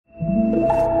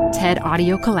TED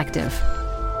Audio Collective.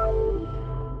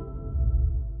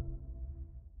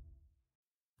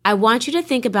 I want you to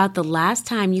think about the last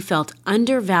time you felt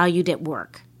undervalued at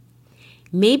work.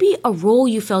 Maybe a role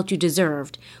you felt you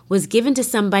deserved was given to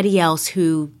somebody else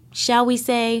who, shall we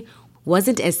say,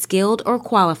 wasn't as skilled or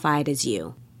qualified as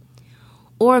you.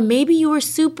 Or maybe you were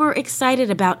super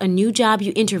excited about a new job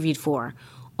you interviewed for,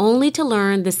 only to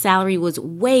learn the salary was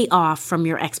way off from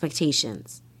your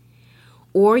expectations.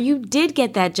 Or you did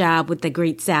get that job with the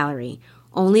great salary,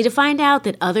 only to find out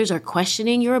that others are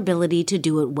questioning your ability to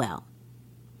do it well.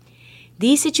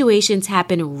 These situations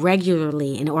happen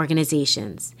regularly in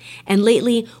organizations, and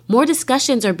lately, more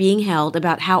discussions are being held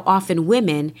about how often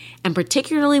women, and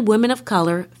particularly women of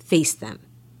color, face them.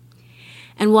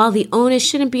 And while the onus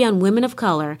shouldn't be on women of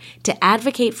color to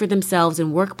advocate for themselves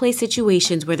in workplace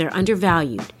situations where they're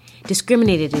undervalued,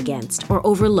 discriminated against, or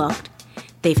overlooked,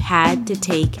 they've had to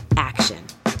take action.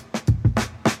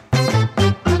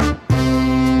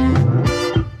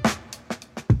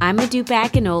 I'm Deepa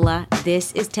Purushothaman.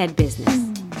 This is TED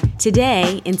Business.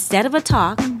 Today, instead of a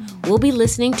talk, we'll be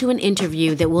listening to an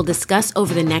interview that we'll discuss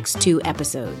over the next 2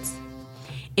 episodes.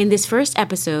 In this first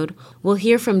episode, we'll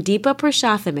hear from Deepa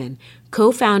Purushothaman,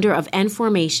 co-founder of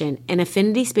N-Formation, an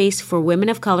affinity space for women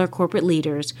of color corporate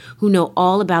leaders who know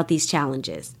all about these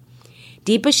challenges.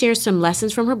 Deepa shares some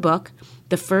lessons from her book,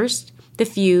 The First, the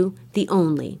Few, the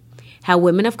Only, How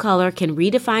Women of Color Can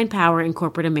Redefine Power in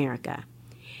Corporate America.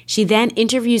 She then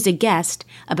interviews a guest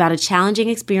about a challenging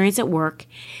experience at work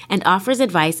and offers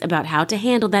advice about how to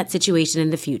handle that situation in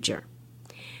the future.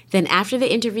 Then after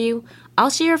the interview, I'll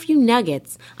share a few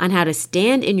nuggets on how to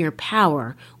stand in your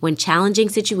power when challenging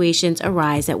situations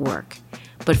arise at work.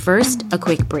 But first, a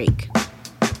quick break.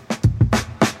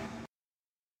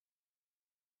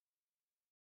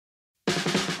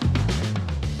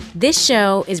 This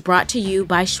show is brought to you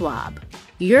by Schwab.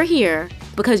 You're here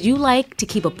because you like to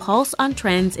keep a pulse on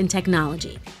trends in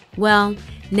technology. Well,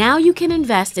 now you can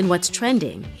invest in what's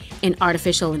trending in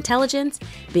artificial intelligence,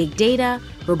 big data,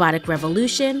 robotic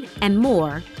revolution, and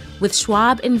more with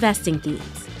Schwab Investing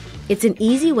Themes. It's an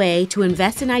easy way to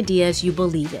invest in ideas you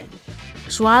believe in.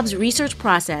 Schwab's research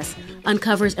process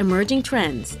uncovers emerging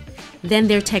trends. Then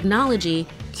their technology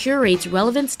curates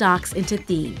relevant stocks into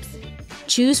themes.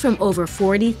 Choose from over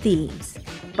 40 themes.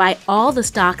 Buy all the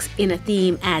stocks in a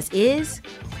theme as is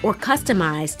or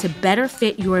customize to better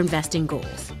fit your investing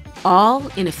goals, all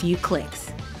in a few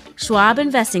clicks. Schwab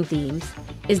Investing Themes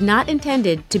is not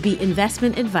intended to be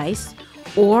investment advice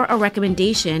or a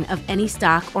recommendation of any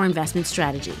stock or investment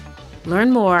strategy.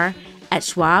 Learn more at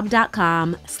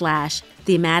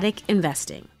schwab.com/thematic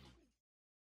investing.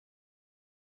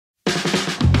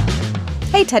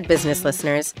 Hey, TED Business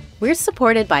listeners. We're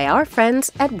supported by our friends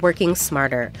at Working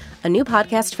Smarter, a new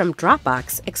podcast from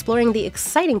Dropbox exploring the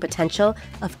exciting potential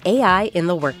of AI in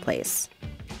the workplace.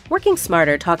 Working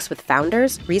Smarter talks with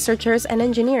founders, researchers, and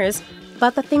engineers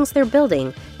about the things they're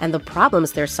building and the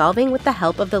problems they're solving with the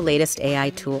help of the latest AI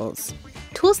tools.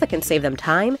 Tools that can save them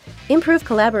time, improve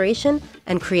collaboration,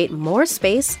 and create more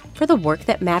space for the work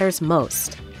that matters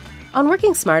most. On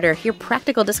Working Smarter, hear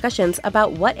practical discussions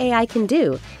about what AI can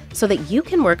do so that you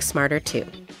can work smarter too.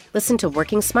 Listen to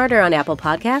Working Smarter on Apple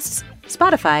Podcasts,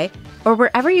 Spotify, or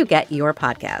wherever you get your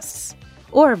podcasts.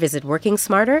 Or visit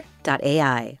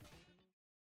workingsmarter.ai.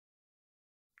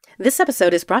 This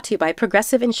episode is brought to you by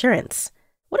Progressive Insurance.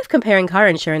 What if comparing car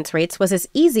insurance rates was as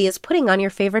easy as putting on your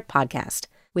favorite podcast?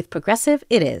 With Progressive,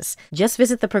 it is. Just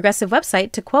visit the Progressive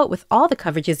website to quote with all the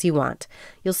coverages you want.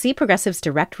 You'll see Progressive's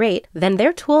direct rate, then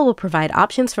their tool will provide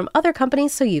options from other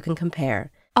companies so you can compare.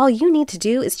 All you need to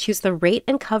do is choose the rate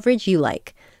and coverage you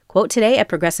like. Quote today at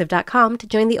Progressive.com to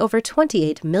join the over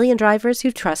 28 million drivers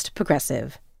who trust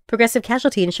Progressive. Progressive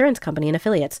Casualty Insurance Company and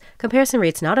Affiliates. Comparison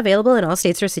rates not available in all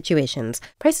states or situations.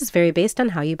 Prices vary based on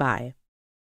how you buy.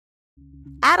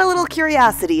 Add a little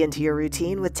curiosity into your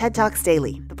routine with TED Talks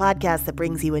Daily, the podcast that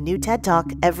brings you a new TED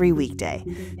Talk every weekday.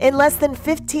 In less than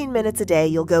 15 minutes a day,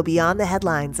 you'll go beyond the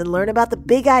headlines and learn about the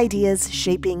big ideas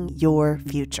shaping your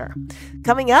future.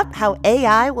 Coming up, how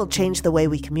AI will change the way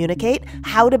we communicate,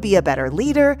 how to be a better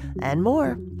leader, and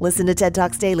more. Listen to TED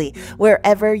Talks Daily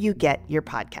wherever you get your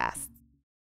podcasts.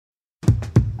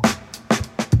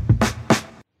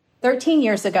 13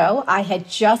 years ago, I had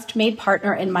just made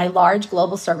partner in my large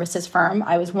global services firm.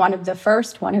 I was one of the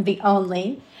first, one of the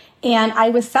only. And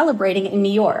I was celebrating in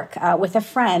New York with a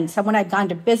friend, someone I'd gone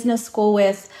to business school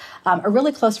with, a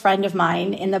really close friend of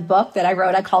mine. In the book that I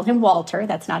wrote, I called him Walter.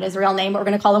 That's not his real name, but we're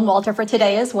going to call him Walter for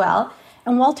today as well.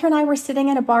 And Walter and I were sitting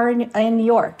in a bar in New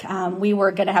York. We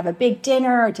were going to have a big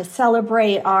dinner to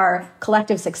celebrate our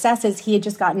collective successes. He had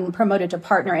just gotten promoted to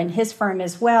partner in his firm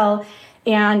as well.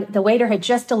 And the waiter had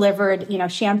just delivered,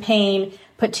 champagne,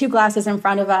 put 2 glasses in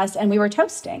front of us, and we were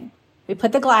toasting. We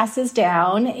put the glasses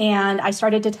down, and I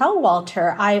started to tell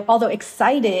Walter, although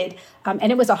excited,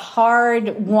 and it was a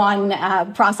hard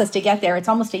process to get there. It's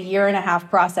almost a 1.5-year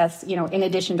process, in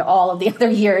addition to all of the other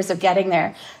years of getting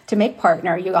there to make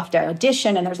partner. You have to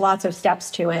audition, and there's lots of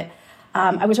steps to it.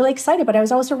 I was really excited, but I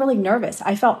was also really nervous.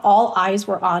 I felt all eyes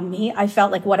were on me. I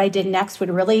felt like what I did next would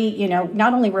really,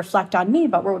 not only reflect on me,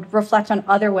 but would reflect on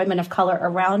other women of color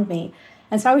around me.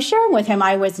 And so I was sharing with him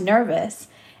I was nervous.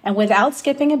 And without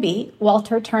skipping a beat,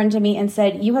 Walter turned to me and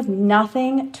said, "You have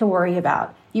nothing to worry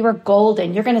about. You are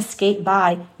golden. You're going to skate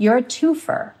by. You're a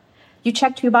twofer. You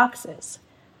check 2 boxes.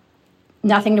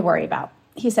 Nothing to worry about."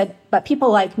 He said, "But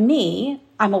people like me,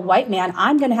 I'm a white man.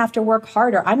 I'm going to have to work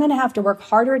harder. I'm going to have to work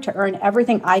harder to earn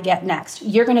everything I get next.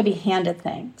 You're going to be handed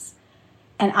things."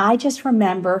 And I just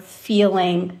remember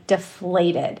feeling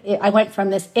deflated. I went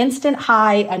from this instant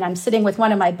high, and I'm sitting with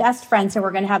one of my best friends, and we're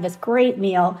going to have this great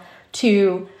meal,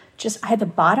 to I had the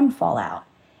bottom fall out.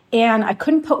 And I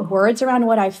couldn't put words around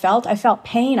what I felt. I felt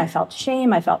pain, I felt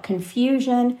shame, I felt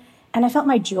confusion, and I felt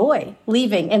my joy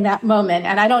leaving in that moment.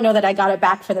 And I don't know that I got it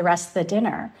back for the rest of the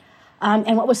dinner.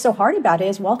 And what was so hard about it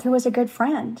is Walter was a good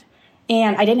friend.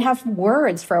 And I didn't have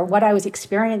words for what I was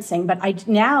experiencing, but I've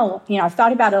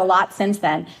thought about it a lot since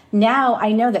then. Now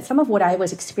I know that some of what I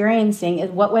was experiencing is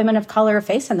what women of color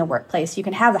face in the workplace. You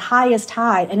can have the highest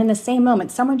high, and in the same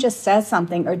moment, someone just says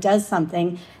something or does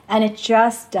something, and it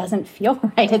just doesn't feel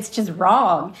right. It's just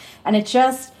wrong. And it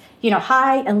just,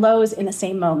 high and lows in the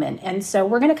same moment. And so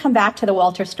we're going to come back to the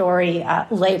Walter story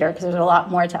later, because there's a lot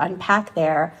more to unpack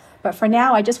there. But for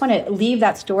now, I just want to leave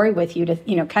that story with you to,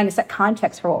 kind of set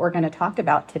context for what we're going to talk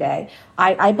about today.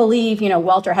 I believe,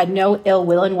 Walter had no ill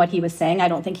will in what he was saying. I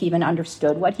don't think he even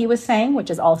understood what he was saying, which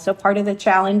is also part of the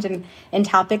challenge in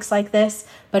topics like this.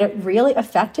 But it really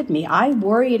affected me. I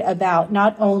worried about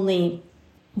not only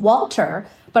Walter,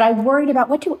 but I worried about,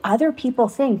 what do other people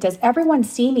think? Does everyone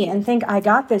see me and think I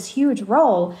got this huge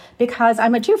role because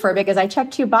I'm a twofer, because I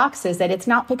check 2 boxes, that it's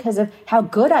not because of how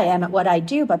good I am at what I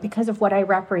do, but because of what I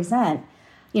represent?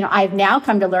 I've now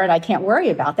come to learn I can't worry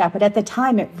about that, but at the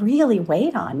time it really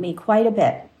weighed on me quite a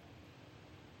bit.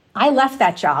 I left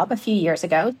that job a few years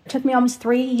ago. It took me almost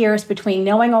 3 years between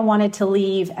knowing I wanted to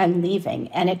leave and leaving.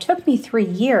 And it took me 3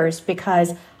 years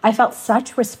because I felt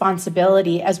such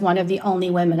responsibility as one of the only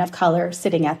women of color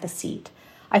sitting at the seat.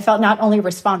 I felt not only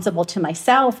responsible to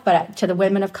myself, but to the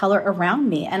women of color around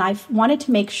me. And I wanted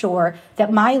to make sure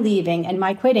that my leaving and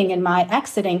my quitting and my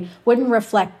exiting wouldn't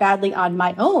reflect badly on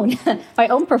my own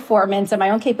performance and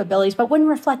my own capabilities, but wouldn't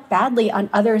reflect badly on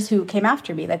others who came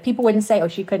after me, that people wouldn't say, "Oh,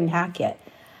 she couldn't hack it."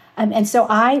 And so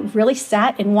I really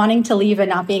sat in wanting to leave and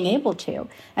not being able to.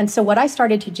 And so what I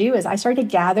started to do is I started to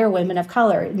gather women of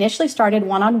color. Initially started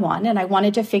one-on-one, and I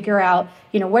wanted to figure out,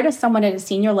 where does someone at a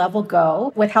senior level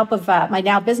go? With help of my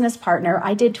now business partner,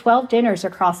 I did 12 dinners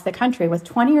across the country with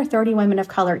 20 or 30 women of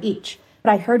color each.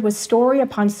 What I heard was story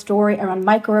upon story around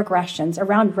microaggressions,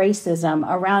 around racism,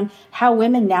 around how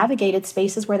women navigated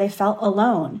spaces where they felt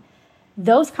alone.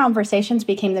 Those conversations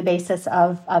became the basis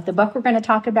of the book we're going to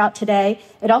talk about today.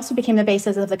 It also became the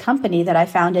basis of the company that I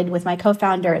founded with my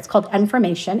co-founder. It's called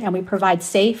Information, and we provide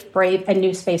safe, brave, and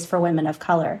new space for women of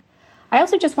color. I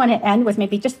also just want to end with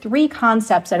maybe just 3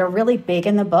 concepts that are really big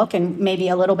in the book and maybe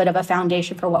a little bit of a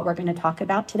foundation for what we're going to talk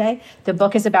about today. The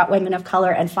book is about women of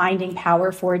color and finding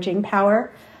power, forging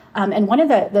power. And one of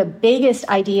the biggest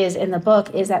ideas in the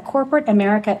book is that corporate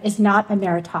America is not a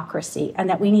meritocracy, and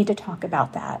that we need to talk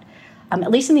about that. At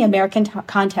least in the American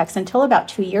context, until about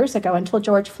 2 years ago, until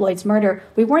George Floyd's murder,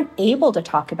 we weren't able to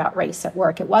talk about race at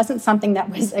work. It wasn't something that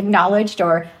was acknowledged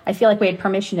or I feel like we had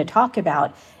permission to talk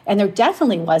about. And there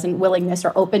definitely wasn't willingness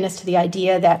or openness to the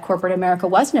idea that corporate America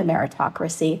wasn't a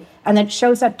meritocracy, and that it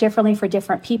shows up differently for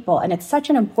different people. And it's such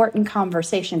an important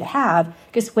conversation to have,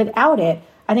 because without it,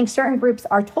 I think certain groups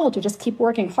are told to just keep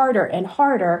working harder and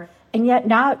harder, and yet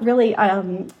not really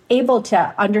able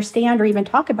to understand or even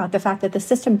talk about the fact that the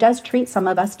system does treat some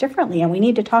of us differently, and we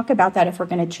need to talk about that if we're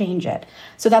going to change it.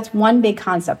 So that's one big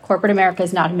concept. Corporate America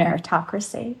is not a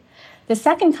meritocracy. The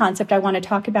second concept I want to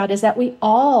talk about is that we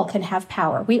all can have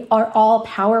power. We are all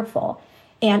powerful.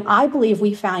 And I believe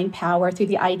we find power through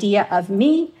the idea of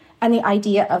me and the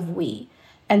idea of we.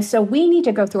 And so we need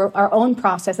to go through our own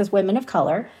process as women of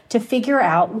color to figure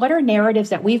out what are narratives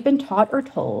that we've been taught or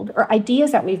told, or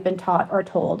ideas that we've been taught or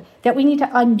told that we need to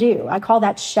undo. I call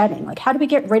that shedding. Like, how do we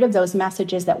get rid of those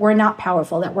messages that we're not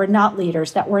powerful, that we're not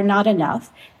leaders, that we're not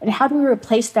enough? And how do we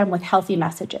replace them with healthy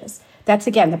messages? That's,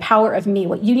 again, the power of me,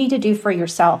 what you need to do for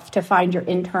yourself to find your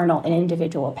internal and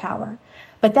individual power.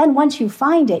 But then once you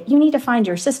find it, you need to find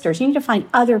your sisters. You need to find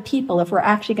other people if we're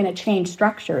actually going to change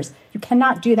structures. You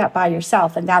cannot do that by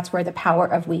yourself, and that's where the power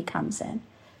of we comes in.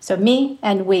 So me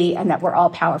and we, and that we're all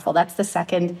powerful. That's the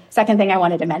second thing I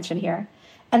wanted to mention here.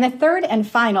 And the third and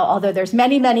final, although there's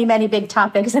many, many, many big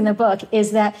topics in the book,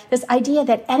 is that this idea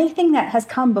that anything that has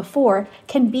come before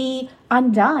can be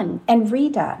undone and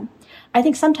redone. I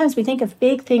think sometimes we think of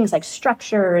big things like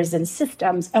structures and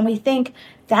systems, and we think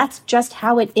that's just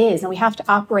how it is, and we have to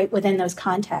operate within those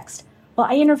contexts. Well,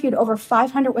 I interviewed over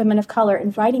 500 women of color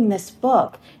in writing this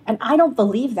book, and I don't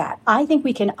believe that. I think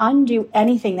we can undo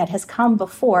anything that has come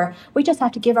before. We just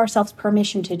have to give ourselves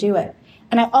permission to do it.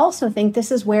 And I also think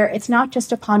this is where it's not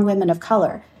just upon women of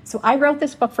color. So I wrote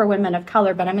this book for women of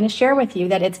color, but I'm going to share with you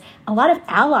that it's a lot of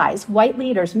allies, white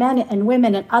leaders, men and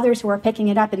women and others who are picking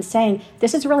it up and saying,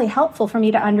 this is really helpful for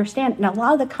me to understand. And a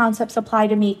lot of the concepts apply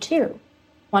to me too.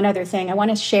 One other thing, I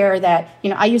want to share that,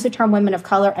 I use the term women of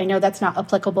color. I know that's not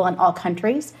applicable in all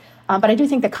countries, but I do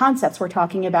think the concepts we're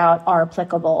talking about are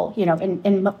applicable,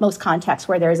 in most contexts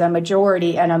where there's a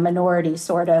majority and a minority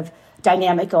sort of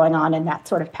dynamic going on in that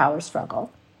sort of power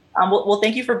struggle. Well,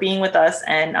 thank you for being with us,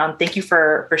 and thank you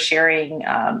for sharing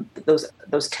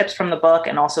those tips from the book,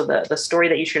 and also the story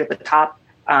that you shared at the top.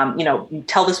 You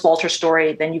tell this Walter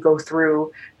story, then you go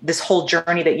through this whole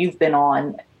journey that you've been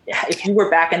on. If you were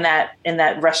back in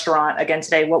that restaurant again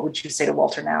today, what would you say to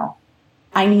Walter now?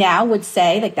 I now would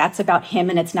say that's about him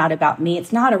and it's not about me.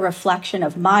 It's not a reflection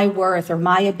of my worth or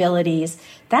my abilities.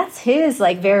 That's his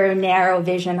very narrow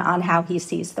vision on how he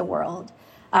sees the world.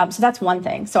 So that's one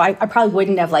thing. So I probably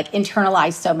wouldn't have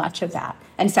internalized so much of that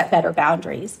and set better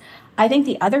boundaries. I think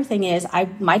the other thing is I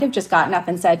might have just gotten up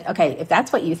and said, okay, if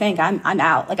that's what you think, I'm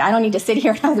out. I don't need to sit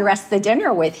here and have the rest of the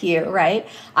dinner with you, right?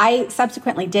 I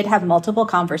subsequently did have multiple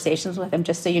conversations with him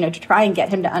just so, to try and get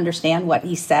him to understand what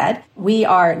he said. We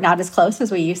are not as close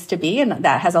as we used to be, and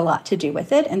that has a lot to do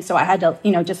with it. And so I had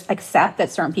to, just accept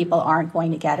that certain people aren't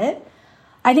going to get it.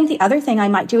 I think the other thing I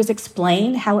might do is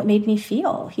explain how it made me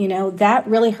feel. That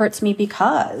really hurts me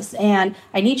because, and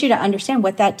I need you to understand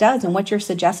what that does and what you're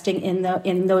suggesting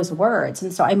in those words.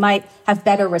 And so I might have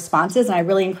better responses. And I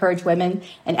really encourage women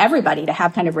and everybody to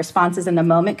have kind of responses in the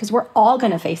moment, because we're all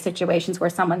going to face situations where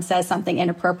someone says something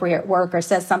inappropriate at work or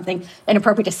says something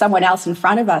inappropriate to someone else in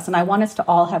front of us. And I want us to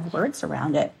all have words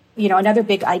around it. Another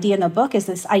big idea in the book is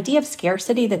this idea of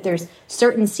scarcity, that there's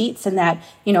certain seats and that,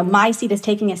 my seat is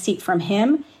taking a seat from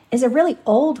him, is a really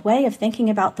old way of thinking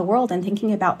about the world and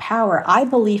thinking about power. I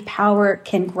believe power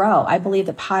can grow. I believe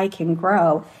the pie can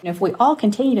grow. And if we all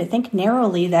continue to think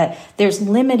narrowly that there's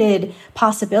limited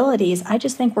possibilities, I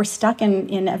just think we're stuck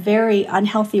in a very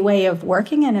unhealthy way of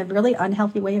working and a really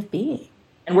unhealthy way of being.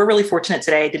 And we're really fortunate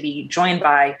today to be joined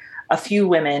by a few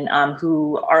women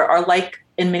who are like,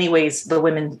 in many ways, the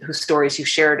women whose stories you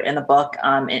shared in the book,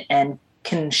 and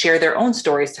can share their own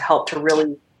stories to help to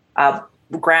really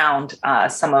ground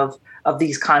some of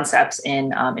these concepts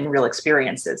in real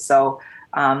experiences. So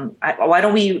why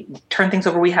don't we turn things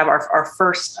over? We have our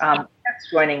first guest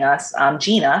joining us,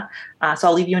 Gina. So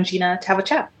I'll leave you and Gina to have a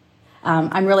chat.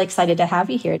 I'm really excited to have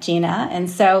you here, Gina.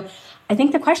 And so I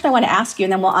think the question I want to ask you,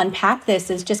 and then we'll unpack this,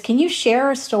 is just, can you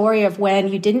share a story of when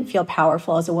you didn't feel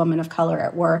powerful as a woman of color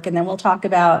at work? And then we'll talk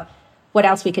about what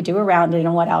else we could do around it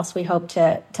and what else we hope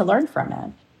to learn from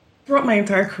it. Throughout my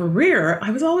entire career,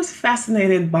 I was always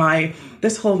fascinated by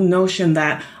this whole notion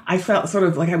that I felt sort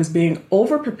of like I was being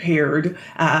over-prepared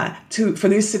for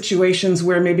these situations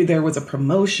where maybe there was a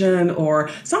promotion or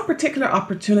some particular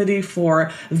opportunity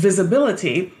for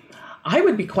visibility. I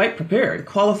would be quite prepared,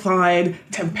 qualified,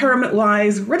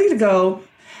 temperament-wise, ready to go.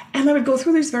 And I would go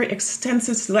through these very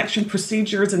extensive selection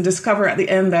procedures and discover at the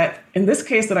end that, in this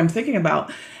case that I'm thinking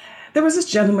about, there was this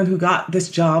gentleman who got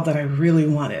this job that I really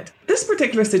wanted. This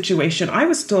particular situation, I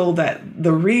was told that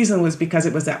the reason was because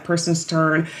it was that person's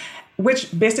turn,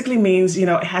 which basically means, it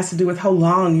has to do with how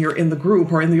long you're in the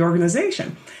group or in the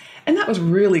organization. And that was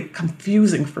really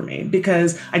confusing for me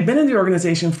because I'd been in the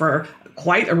organization for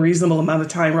quite a reasonable amount of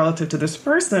time relative to this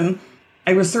person.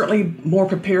 I was certainly more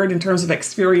prepared in terms of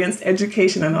experience,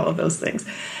 education, and all of those things.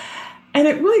 And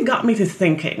it really got me to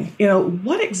thinking,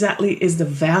 what exactly is the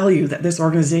value that this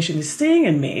organization is seeing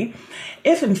in me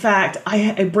if, in fact,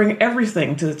 I bring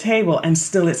everything to the table and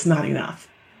still it's not enough?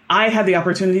 I had the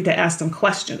opportunity to ask them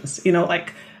questions,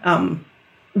 like,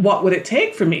 what would it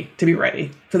take for me to be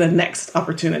ready for the next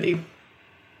opportunity?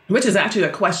 Which is actually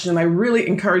a question I really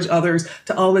encourage others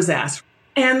to always ask.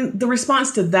 And the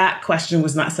response to that question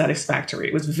was not satisfactory.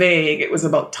 It was vague. It was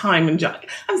about time and job.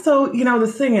 And so, the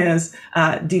thing is,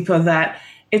 Deepa, that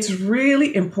it's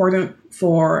really important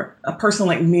for a person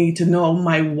like me to know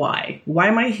my why. Why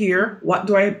am I here? What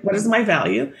is my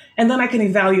value? And then I can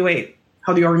evaluate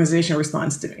how the organization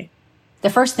responds to me. The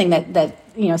first thing that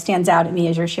stands out at me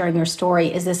as you're sharing your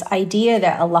story is this idea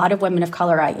that a lot of women of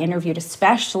color I interviewed,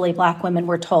 especially Black women,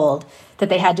 were told that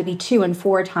they had to be 2 and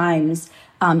 4 times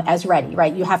as ready,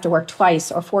 right? You have to work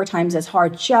twice or 4 times as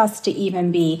hard just to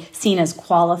even be seen as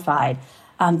qualified.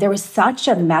 There was such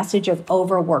a message of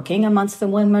overworking amongst the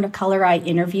women of color I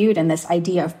interviewed, and this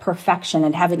idea of perfection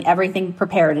and having everything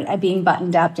prepared and being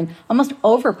buttoned up and almost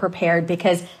over-prepared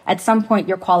because at some point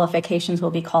your qualifications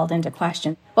will be called into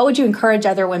question. What would you encourage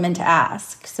other women to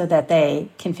ask so that they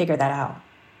can figure that out?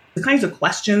 The kinds of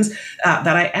questions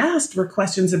that I asked were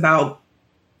questions about,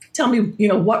 tell me,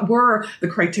 what were the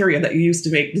criteria that you used to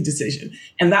make the decision?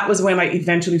 And that was when I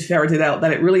eventually ferreted out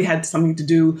that it really had something to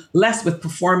do less with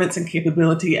performance and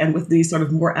capability and with these sort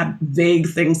of more vague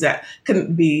things that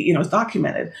couldn't be,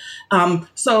 documented.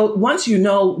 So once you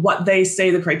know what they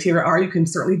say the criteria are, you can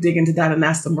certainly dig into that and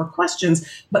ask them more questions.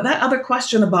 But that other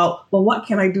question about, well, what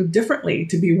can I do differently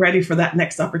to be ready for that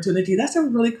next opportunity? That's a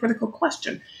really critical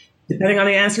question. Depending on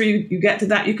the answer you get to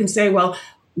that, you can say, well,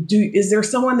 is there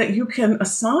someone that you can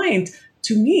assign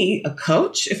to me, a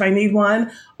coach if I need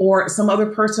one, or some other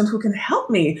person who can help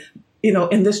me,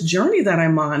 in this journey that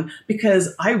I'm on?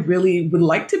 Because I really would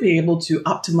like to be able to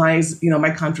optimize,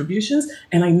 my contributions,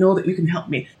 and I know that you can help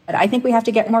me. I think we have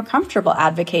to get more comfortable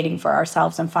advocating for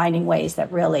ourselves and finding ways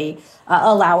that really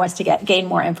allow us to gain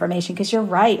more information. Because you're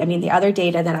right. I mean, the other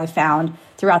data that I found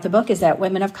throughout the book is that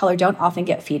women of color don't often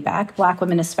get feedback, Black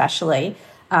women especially.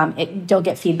 Don't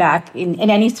get feedback in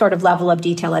any sort of level of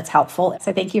detail that's helpful.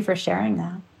 So thank you for sharing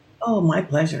that. Oh, my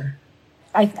pleasure.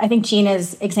 I think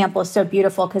Gina's example is so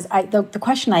beautiful because the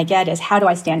question I get is, how do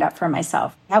I stand up for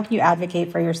myself? How can you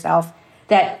advocate for yourself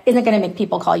that isn't going to make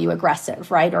people call you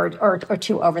aggressive, right? Or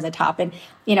too over the top. And,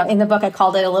 in the book, I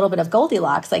called it a little bit of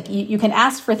Goldilocks. Like you can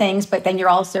ask for things, but then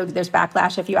there's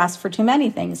backlash if you ask for too many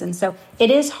things. And so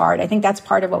it is hard. I think that's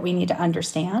part of what we need to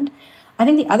understand. I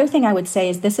think the other thing I would say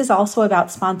is this is also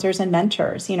about sponsors and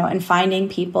mentors, and finding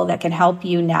people that can help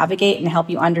you navigate and help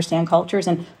you understand cultures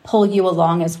and pull you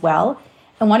along as well.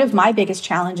 And one of my biggest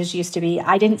challenges used to be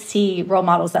I didn't see role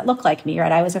models that looked like me,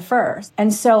 right? I was a first.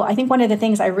 And so I think one of the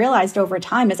things I realized over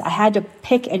time is I had to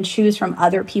pick and choose from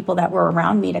other people that were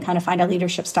around me to kind of find a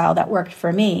leadership style that worked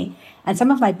for me. And some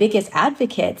of my biggest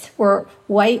advocates were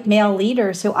white male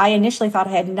leaders who I initially thought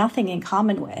I had nothing in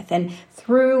common with. And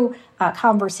through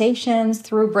conversations,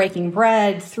 through breaking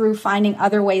bread, through finding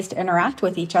other ways to interact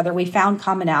with each other, we found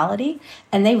commonality.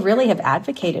 And they really have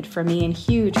advocated for me in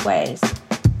huge ways.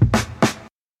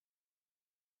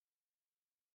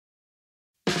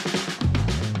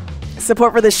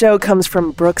 Support for the show comes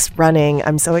from Brooks Running.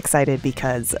 I'm so excited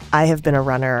because I have been a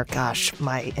runner,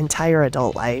 my entire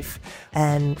adult life.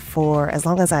 And for as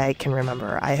long as I can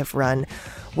remember, I have run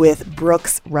with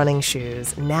Brooks running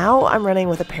shoes. Now I'm running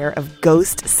with a pair of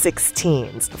Ghost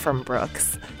 16s from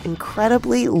Brooks.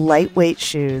 Incredibly lightweight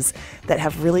shoes that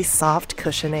have really soft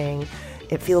cushioning.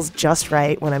 It feels just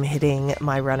right when I'm hitting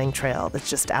my running trail that's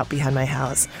just out behind my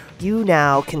house. You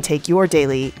now can take your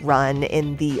daily run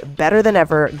in the better than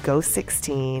ever Ghost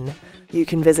 16. You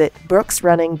can visit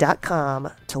brooksrunning.com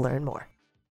to learn more.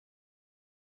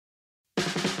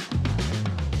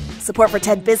 Support for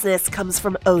TED Business comes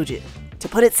from Odoo. To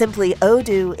put it simply,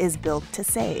 Odoo is built to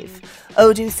save.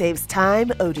 Odoo saves time,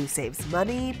 Odoo saves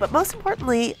money, but most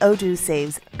importantly, Odoo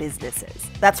saves businesses.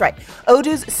 That's right.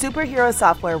 Odoo's superhero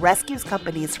software rescues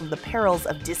companies from the perils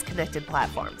of disconnected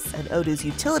platforms, and Odoo's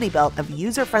utility belt of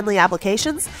user-friendly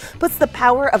applications puts the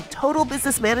power of total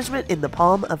business management in the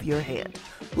palm of your hand.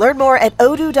 Learn more at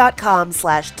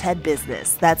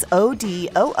odoo.com/TEDbusiness. That's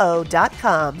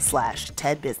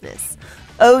ODOO.com/TEDbusiness.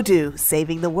 Odoo,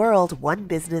 saving the world one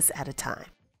business at a time.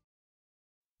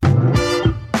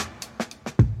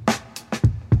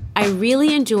 I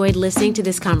really enjoyed listening to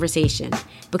this conversation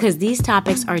because these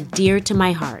topics are dear to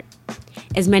my heart.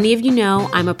 As many of you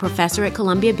know, I'm a professor at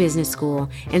Columbia Business School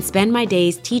and spend my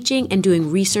days teaching and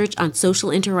doing research on social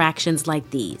interactions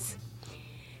like these.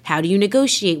 How do you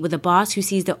negotiate with a boss who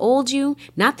sees the old you,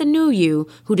 not the new you,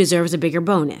 who deserves a bigger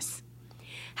bonus?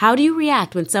 How do you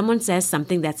react when someone says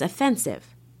something that's offensive?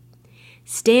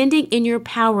 Standing in your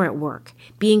power at work,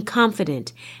 being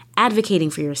confident, advocating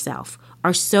for yourself,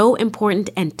 are so important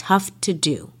and tough to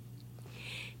do.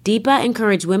 Deepa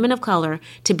encouraged women of color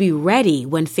to be ready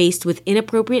when faced with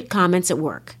inappropriate comments at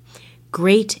work.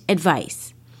 Great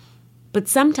advice. But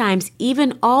sometimes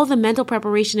even all the mental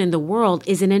preparation in the world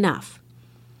isn't enough.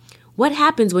 What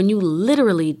happens when you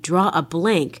literally draw a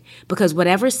blank because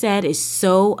whatever said is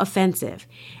so offensive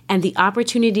and the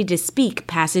opportunity to speak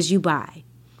passes you by?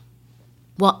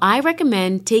 Well, I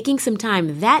recommend taking some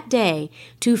time that day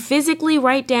to physically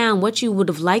write down what you would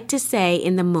have liked to say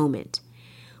in the moment.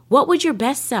 What would your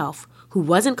best self, who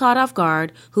wasn't caught off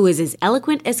guard, who is as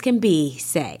eloquent as can be,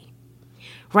 say?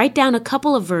 Write down a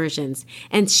couple of versions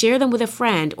and share them with a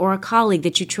friend or a colleague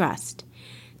that you trust.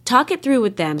 Talk it through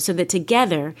with them so that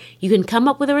together you can come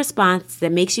up with a response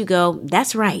that makes you go,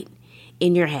 "That's right,"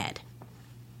 in your head.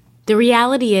 The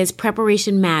reality is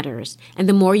preparation matters, and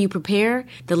the more you prepare,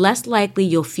 the less likely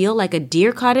you'll feel like a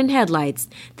deer caught in headlights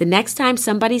the next time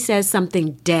somebody says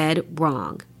something dead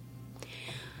wrong.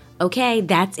 Okay,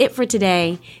 that's it for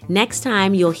today. Next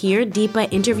time, you'll hear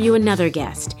Deepa interview another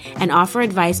guest and offer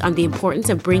advice on the importance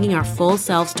of bringing our full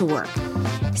selves to work.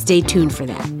 Stay tuned for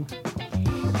that.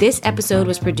 This episode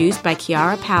was produced by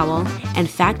Kiara Powell and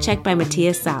fact-checked by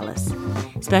Matthias Salas.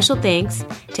 Special thanks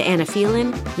to Anna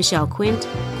Phelan, Michelle Quint,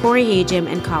 Corey Hajim,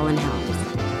 and Colin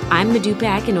Helms. I'm Modupe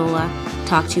Akinola.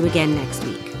 Talk to you again next week.